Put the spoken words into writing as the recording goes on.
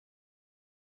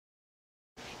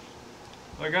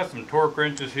So I got some torque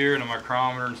wrenches here and a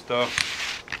micrometer and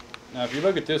stuff. Now if you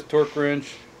look at this torque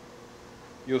wrench,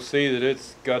 you'll see that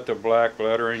it's got the black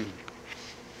lettering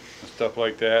and stuff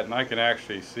like that, and I can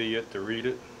actually see it to read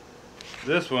it.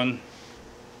 This one,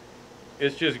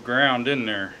 it's just ground in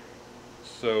there,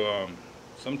 so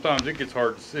sometimes it gets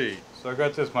hard to see. So I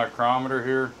got this micrometer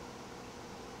here,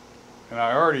 and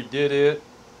I already did it,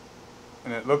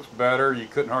 and it looks better. You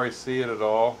couldn't hardly see it at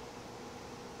all.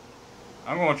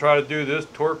 I'm going to try to do this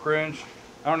torque wrench.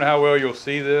 I don't know how well you'll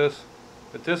see this,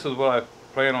 but this is what I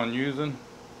plan on using.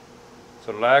 It's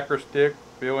a Lacquer-Stik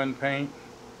fill-in paint.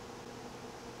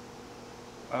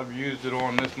 I've used it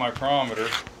on this micrometer,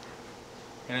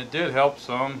 and it did help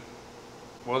some.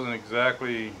 Wasn't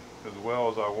exactly as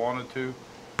well as I wanted to,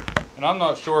 and I'm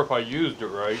not sure if I used it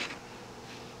right.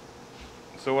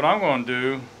 So what I'm going to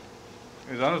do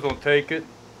is I'm just going to take it,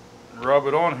 rub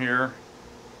it on here,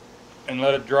 and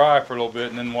let it dry for a little bit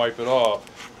and then wipe it off.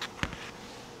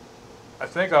 I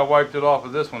think I wiped it off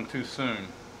of this one too soon.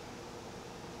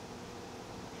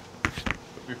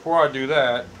 But before I do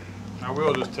that, I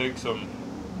will just take some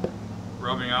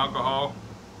rubbing alcohol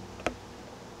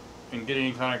and get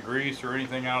any kind of grease or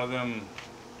anything out of them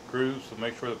grooves to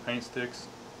make sure the paint sticks.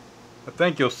 I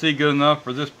think you'll see good enough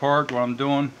for this part what I'm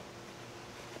doing.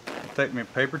 I'll take me a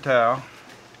paper towel.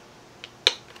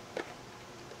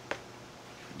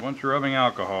 Bunch of rubbing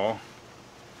alcohol,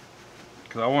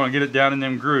 because I want to get it down in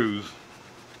them grooves.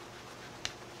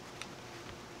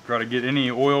 Try to get any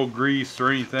oil, grease,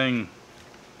 or anything,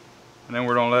 and then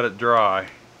we're going to let it dry.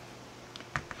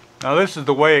 Now this is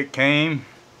the way it came,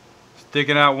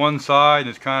 sticking out one side and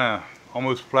it's kind of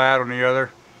almost flat on the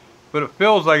other, but it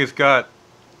feels like it's got,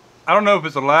 I don't know if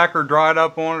it's a lacquer dried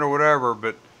up on it or whatever,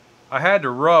 but I had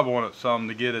to rub on it some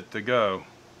to get it to go.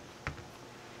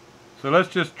 So let's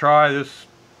just try this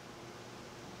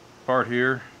part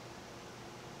here.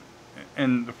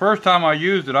 And the first time I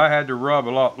used it, I had to rub a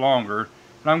lot longer,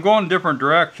 and I'm going different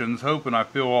directions hoping I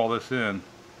fill all this in.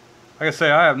 Like I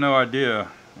say, I have no idea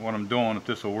what I'm doing, if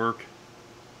this will work.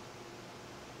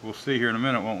 We'll see here in a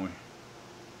minute, won't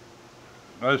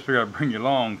we? I just figured I'd bring you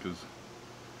along, because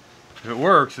if it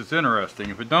works, it's interesting.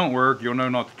 If it don't work, you'll know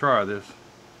not to try this.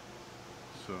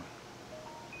 So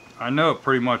I know it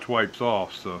pretty much wipes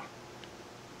off, so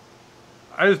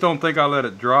I just don't think I let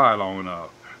it dry long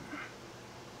enough.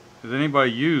 Has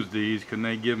anybody used these? Can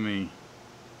they give me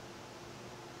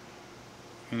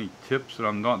any tips that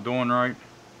I'm not doing right?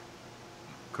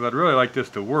 Because I'd really like this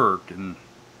to work, and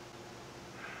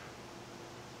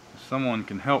if someone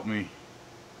can help me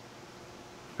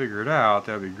figure it out,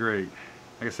 that'd be great.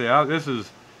 Like I say,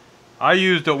 I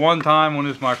used it one time on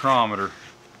this micrometer,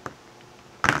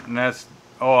 and that's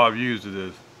all I've used it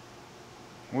is.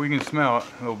 We can smell it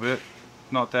a little bit.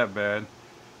 Not that bad,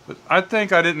 but I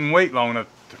think I didn't wait long enough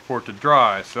for it to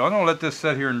dry, so I'm gonna let this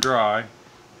sit here and dry.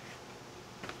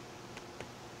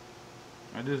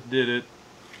 I just did it,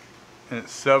 and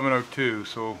it's 7:02,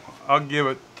 so I'll give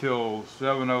it till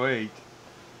 7:08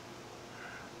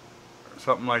 or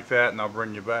something like that, and I'll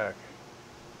bring you back.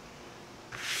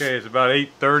 Okay, it's about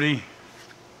 8:30,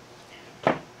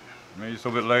 maybe just a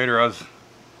little bit later. I was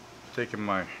taking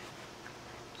my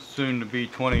soon-to-be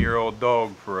 20-year-old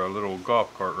dog for a little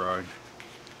golf cart ride.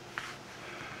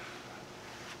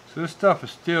 So this stuff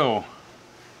is still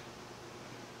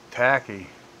tacky.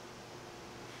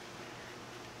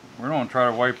 We're going to try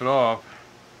to wipe it off,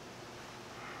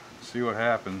 see what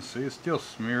happens. See, it's still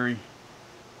smeary.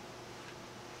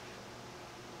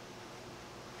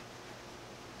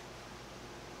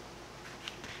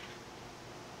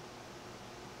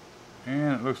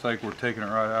 And it looks like we're taking it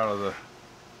right out of the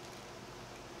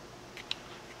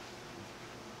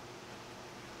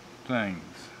things.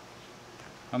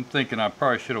 I'm thinking I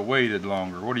probably should have waited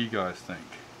longer. What do you guys think?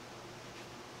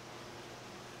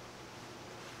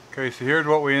 Okay, so here's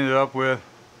what we ended up with.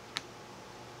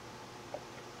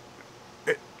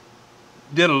 It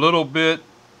did a little bit,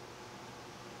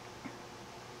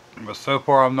 but so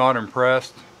far I'm not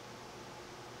impressed.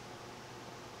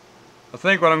 I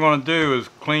think what I'm going to do is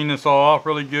clean this all off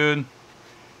really good, and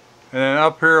then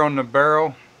up here on the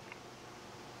barrel,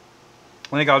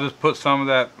 I think I'll just put some of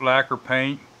that lacquer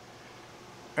paint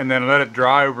and then let it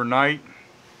dry overnight,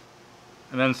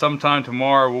 and then sometime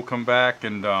tomorrow we'll come back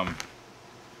and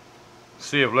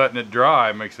see if letting it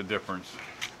dry makes a difference.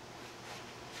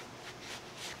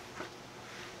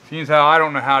 Seems how I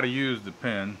don't know how to use the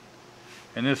pen,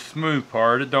 and this smooth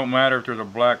part, it don't matter if there's a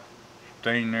black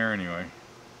stain there anyway.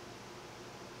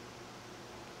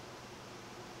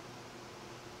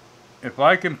 If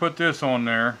I can put this on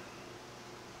there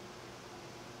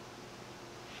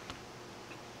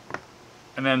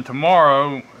And then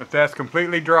tomorrow, if that's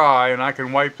completely dry and I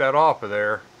can wipe that off of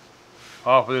there,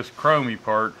 off of this chromey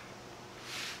part,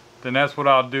 then that's what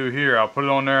I'll do here. I'll put it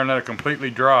on there and let it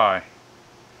completely dry,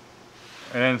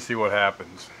 and then see what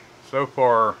happens. So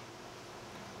far,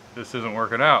 this isn't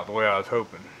working out the way I was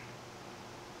hoping.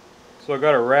 So I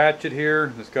got a ratchet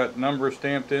here that's got numbers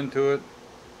stamped into it.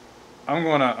 I'm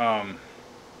gonna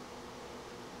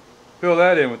fill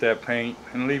that in with that paint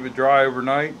and leave it dry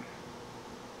overnight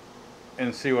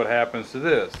and see what happens to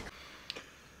this.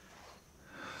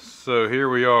 So here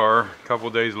we are, a couple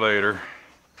days later.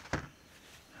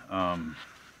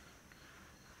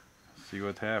 See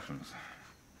what happens.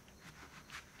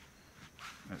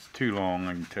 That's too long,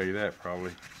 I can tell you that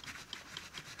probably.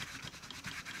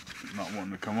 Not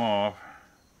wanting to come off.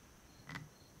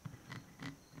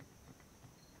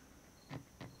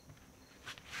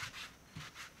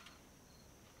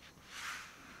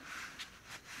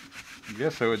 I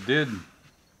guess so, it did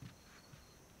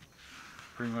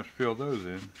pretty much fill those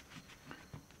in.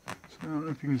 So I don't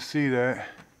know if you can see that.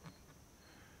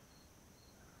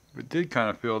 But it did kind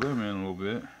of fill them in a little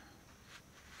bit.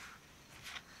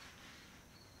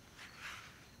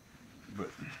 But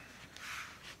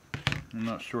I'm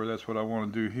not sure that's what I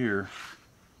want to do here.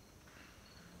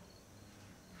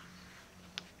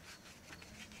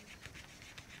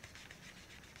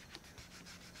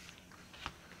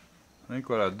 I think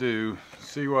what I do,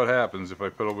 see what happens if I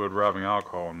put a little bit of rubbing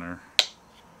alcohol in there.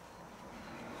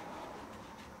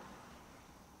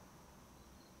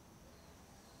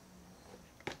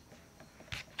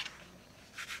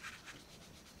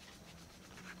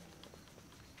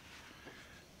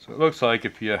 So it looks like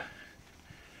if you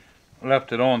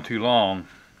left it on too long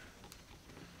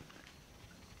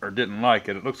or didn't like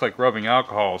it, it looks like rubbing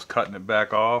alcohol is cutting it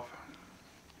back off.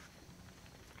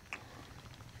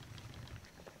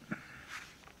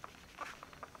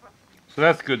 So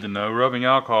that's good to know. Rubbing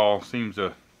alcohol seems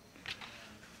to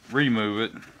remove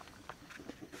it.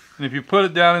 And if you put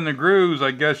it down in the grooves,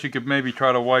 I guess you could maybe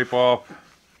try to wipe off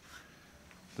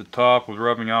the top with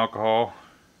rubbing alcohol.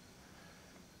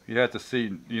 You'd have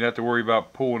to worry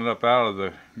about pulling it up out of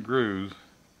the grooves.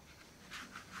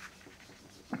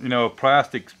 You know, a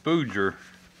plastic spooger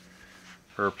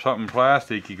or something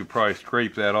plastic, you could probably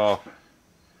scrape that off.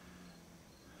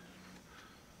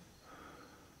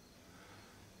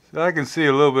 So I can see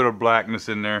a little bit of blackness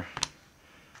in there.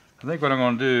 I think what I'm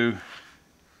going to do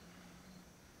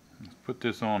is put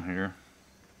this on here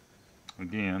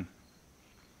again.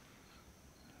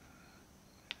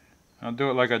 I'll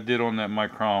do it like I did on that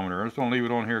micrometer. I'm just going to leave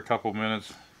it on here a couple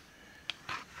minutes,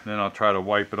 and then I'll try to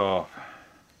wipe it off.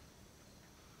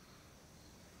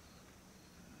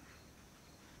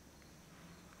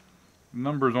 The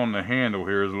numbers on the handle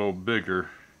here is a little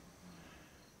bigger,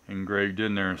 engraved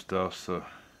in there and stuff, so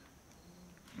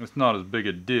it's not as big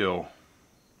a deal.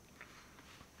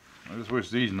 I just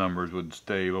wish these numbers would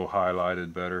stay a little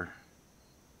highlighted better.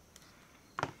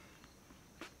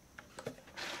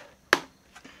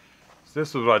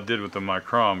 This is what I did with the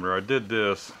micrometer. I did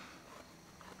this,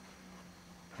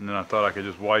 and then I thought I could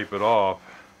just wipe it off.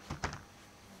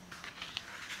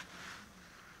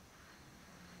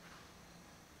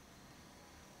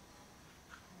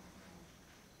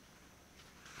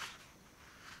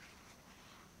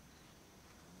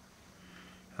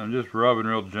 I'm just rubbing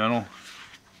real gentle.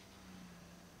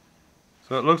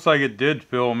 So it looks like it did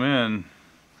fill them in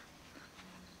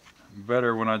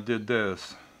better when I did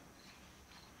this.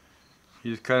 You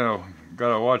just kind of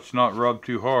gotta watch not rub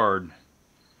too hard,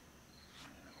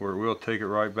 or it will take it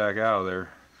right back out of there.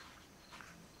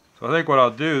 So I think what I'll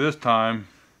do this time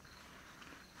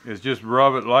is just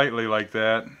rub it lightly like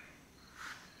that.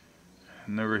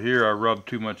 And over here I rubbed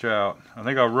too much out. I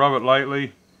think I'll rub it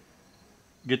lightly,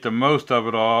 get the most of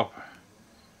it off,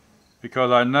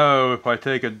 because I know if I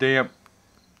take a damp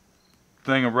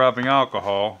thing of rubbing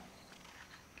alcohol,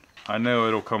 I know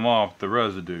it'll come off the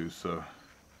residue. So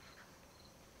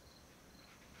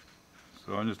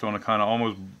I'm just going to kind of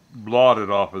almost blot it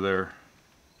off of there.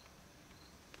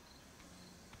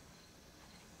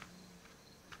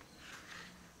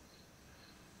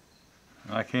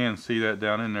 I can see that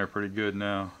down in there pretty good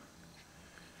now.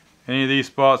 Any of these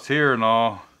spots here and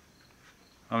all,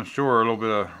 I'm sure a little bit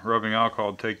of rubbing alcohol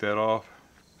will take that off.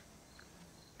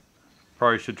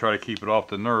 Probably should try to keep it off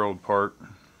the knurled part.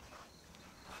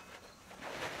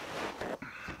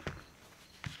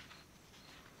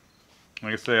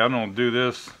 Like I say, I'm going to do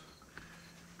this,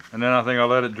 and then I think I'll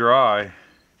let it dry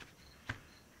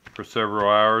for several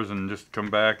hours and just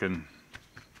come back and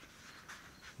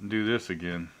do this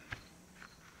again.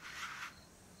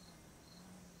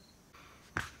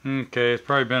 Okay, it's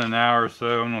probably been an hour or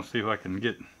so. I'm gonna see if I can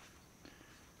get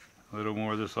a little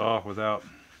more of this off without.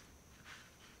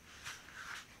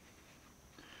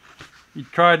 You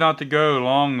try not to go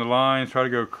along the lines, try to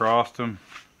go across them.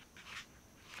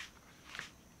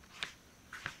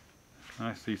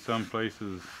 I see some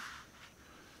places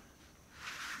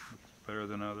it's better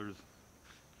than others.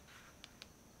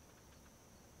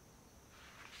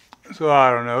 So I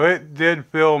don't know, it did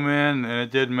fill them in and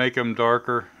it did make them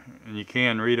darker and you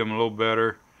can read them a little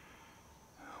better,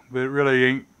 but it really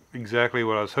ain't exactly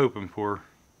what I was hoping for.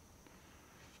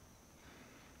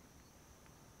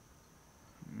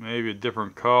 Maybe a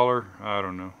different color, I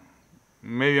don't know.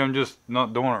 Maybe I'm just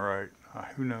not doing it right,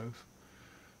 who knows.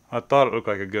 I thought it looked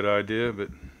like a good idea, but...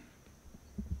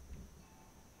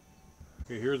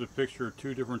 Okay, here's a picture of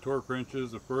two different torque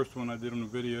wrenches. The first one I did on the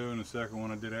video and the second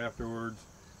one I did afterwards.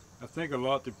 I think a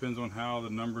lot depends on how the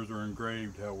numbers are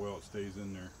engraved, how well it stays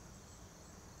in there.